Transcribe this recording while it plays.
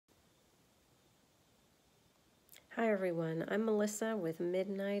Hi everyone, I'm Melissa with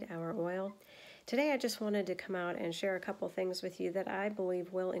Midnight Hour Oil. Today I just wanted to come out and share a couple things with you that I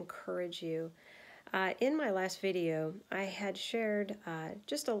believe will encourage you. In my last video, I had shared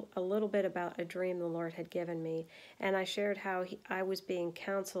just a little bit about a dream the Lord had given me, and I shared how I was being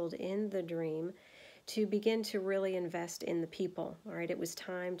counseled in the dream to begin to really invest in the people. All right, it was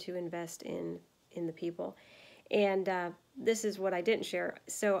time to invest in the people. And this is what I didn't share.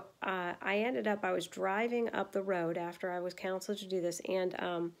 So I was driving up the road after I was counseled to do this, and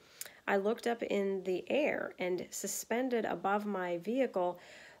I looked up in the air, and suspended above my vehicle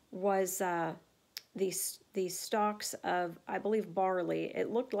was these stalks of, I believe, barley. It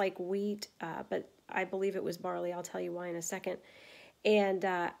looked like wheat, but I believe it was barley. I'll tell you why in a second. And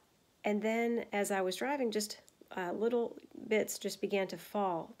then as I was driving, just little bits just began to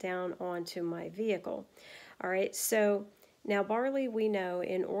fall down onto my vehicle. All right, so now barley, we know,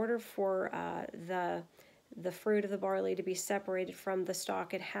 in order for the fruit of the barley to be separated from the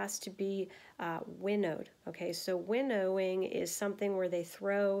stalk, it has to be winnowed. Okay, so winnowing is something where they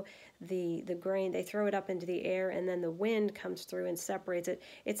throw the grain, they throw it up into the air, and then the wind comes through and separates it.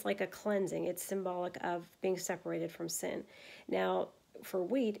 It's like a cleansing. It's symbolic of being separated from sin. Now, for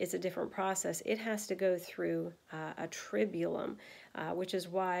wheat, it's a different process. It has to go through a tribulum, which is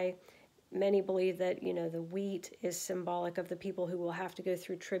why many believe that, the wheat is symbolic of the people who will have to go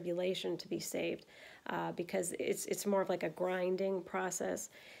through tribulation to be saved, because it's more of like a grinding process.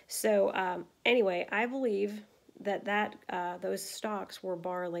 So anyway, I believe that those stalks were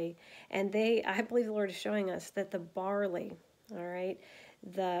barley, and I believe the Lord is showing us that the barley, all right,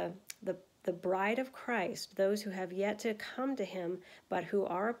 the bride of Christ, those who have yet to come to him, but who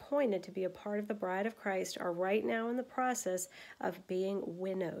are appointed to be a part of the bride of Christ, are right now in the process of being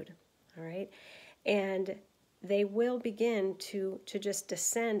winnowed. All right, and they will begin to just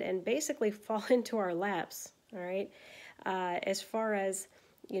descend and basically fall into our laps. All right, as far as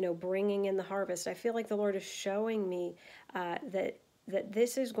bringing in the harvest, I feel like the Lord is showing me that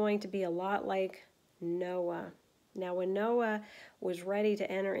this is going to be a lot like Noah. Now, when Noah was ready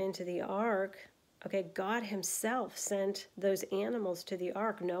to enter into the ark, okay, God himself sent those animals to the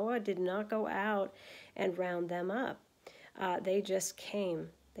ark. Noah did not go out and round them up. They just came.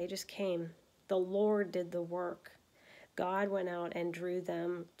 They just came. The Lord did the work. God went out and drew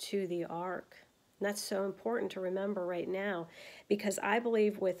them to the ark. And that's so important to remember right now, because I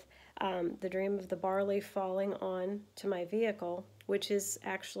believe with the dream of the barley falling on to my vehicle, which is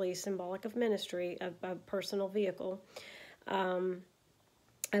actually symbolic of ministry, a personal vehicle,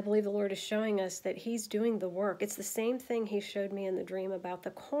 I believe the Lord is showing us that he's doing the work. It's the same thing he showed me in the dream about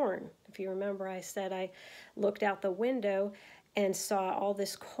the corn. If you remember, I said I looked out the window and saw all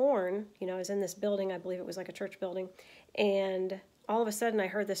this corn. I was in this building, I believe it was like a church building, and all of a sudden I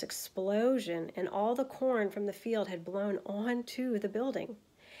heard this explosion, and all the corn from the field had blown onto the building.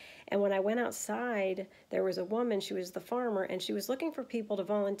 And when I went outside, there was a woman, she was the farmer, and she was looking for people to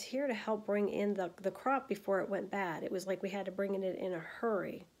volunteer to help bring in the crop before it went bad. It was like we had to bring it in a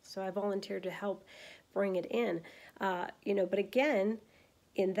hurry. So I volunteered to help bring it in. But again,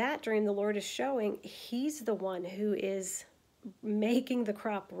 in that dream, the Lord is showing he's the one who is making the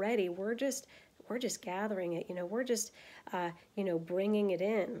crop ready. We're just gathering it. We're just bringing it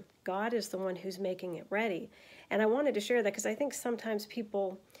in. God is the one who's making it ready. And I wanted to share that because I think sometimes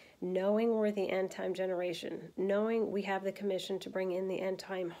people, knowing we're the end time generation, knowing we have the commission to bring in the end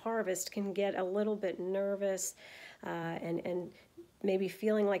time harvest, can get a little bit nervous and maybe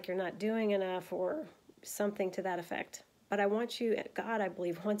feeling like you're not doing enough or something to that effect. But God, I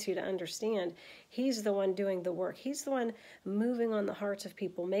believe, wants you to understand he's the one doing the work. He's the one moving on the hearts of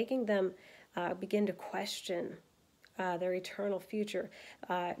people, making them begin to question their eternal future,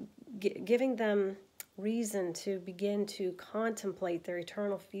 giving them reason to begin to contemplate their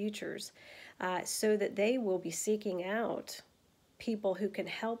eternal futures, so that they will be seeking out people who can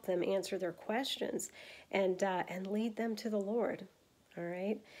help them answer their questions and lead them to the Lord. All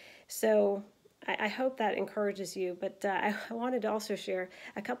right, so I hope that encourages you, but I wanted to also share,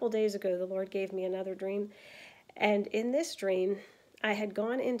 a couple days ago, the Lord gave me another dream, and in this dream, I had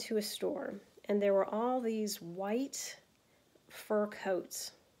gone into a store, and there were all these white fur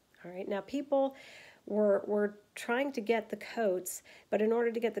coats. All right, now people were trying to get the coats, but in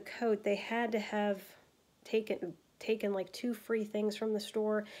order to get the coat, they had to have taken like 2 free things from the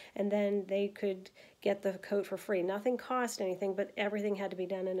store, and then they could get the coat for free. Nothing cost anything, but everything had to be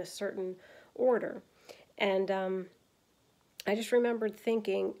done in a certain order. And I just remembered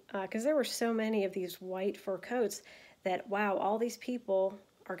thinking, because there were so many of these white fur coats, that wow, all these people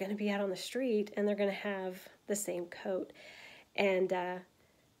are going to be out on the street and they're going to have the same coat. And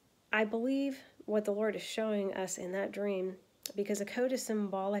I believe what the Lord is showing us in that dream, because a coat is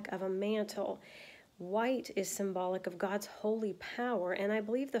symbolic of a mantle. White is symbolic of God's holy power, and I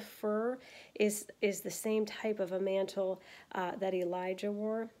believe the fur is the same type of a mantle that Elijah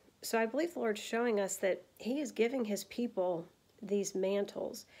wore. So I believe the Lord's showing us that he is giving his people these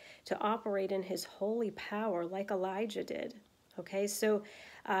mantles to operate in his holy power like Elijah did. Okay, so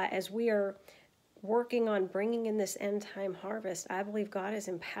as we are working on bringing in this end time harvest, I believe God is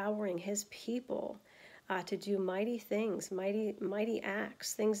empowering his people to do mighty things, mighty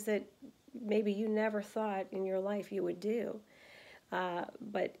acts, things that maybe you never thought in your life you would do.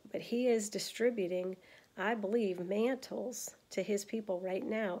 But he is distributing, I believe, mantles to his people right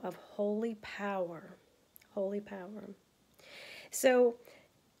now of holy power. Holy power. So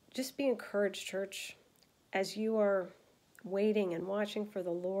just be encouraged, church, as you are waiting and watching for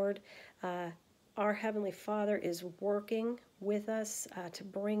the Lord. Our Heavenly Father is working with us to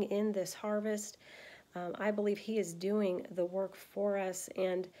bring in this harvest. I believe he is doing the work for us,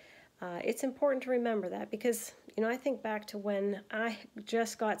 and it's important to remember that, because, I think back to when I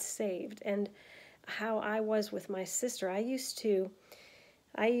just got saved and how I was with my sister. I used to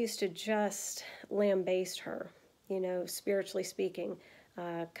just lambaste her, spiritually speaking,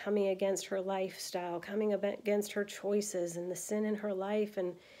 coming against her lifestyle, coming against her choices and the sin in her life.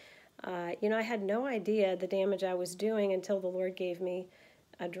 And, I had no idea the damage I was doing until the Lord gave me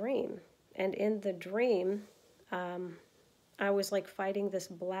a dream. And in the dream, I was like fighting this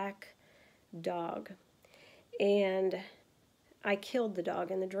black dog. And I killed the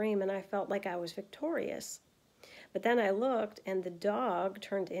dog in the dream, and I felt like I was victorious. But then I looked, and the dog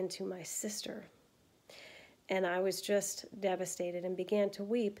turned into my sister. And I was just devastated and began to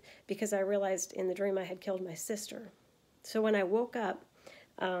weep because I realized in the dream I had killed my sister. So when I woke up,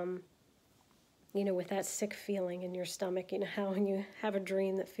 with that sick feeling in your stomach, how when you have a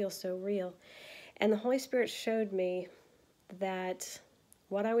dream that feels so real. And the Holy Spirit showed me that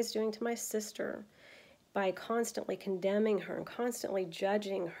what I was doing to my sister by constantly condemning her and constantly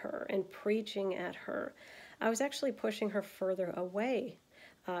judging her and preaching at her, I was actually pushing her further away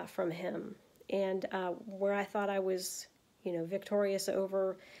from him. And where I thought I was, victorious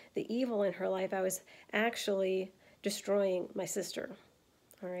over the evil in her life, I was actually destroying my sister.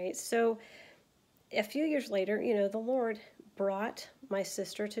 All right. So a few years later, the Lord brought my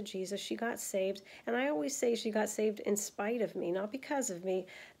sister to Jesus. She got saved. And I always say she got saved in spite of me, not because of me,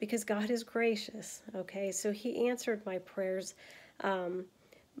 because God is gracious. Okay. So he answered my prayers. And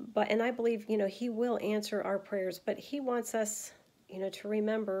I believe, he will answer our prayers, but he wants us, to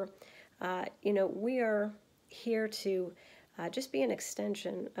remember, we are here to just be an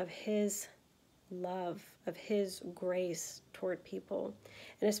extension of his love, of his grace toward people.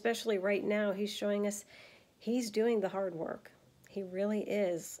 And especially right now, he's showing us he's doing the hard work. He really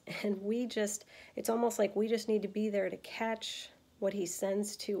is. And it's almost like we just need to be there to catch what he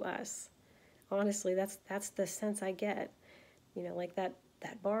sends to us. Honestly, that's the sense I get, like that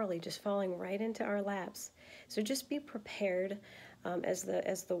barley just falling right into our laps. So just be prepared, as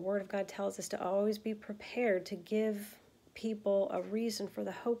the Word of God tells us to always be prepared to give people a reason for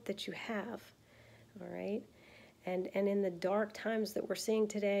the hope that you have. All right? And in the dark times that we're seeing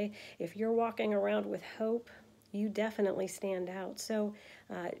today, if you're walking around with hope, you definitely stand out. So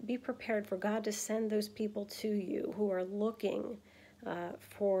be prepared for God to send those people to you who are looking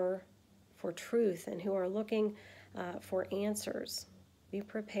for truth and who are looking for answers. Be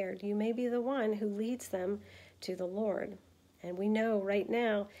prepared. You may be the one who leads them to the Lord. And we know right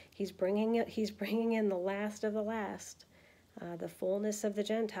now he's bringing in the last of the last. The fullness of the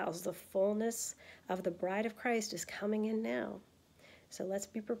Gentiles, the fullness of the bride of Christ is coming in now. So let's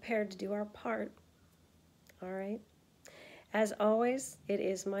be prepared to do our part. All right? As always, it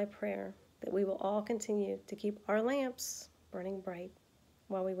is my prayer that we will all continue to keep our lamps burning bright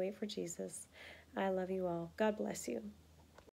while we wait for Jesus. I love you all. God bless you.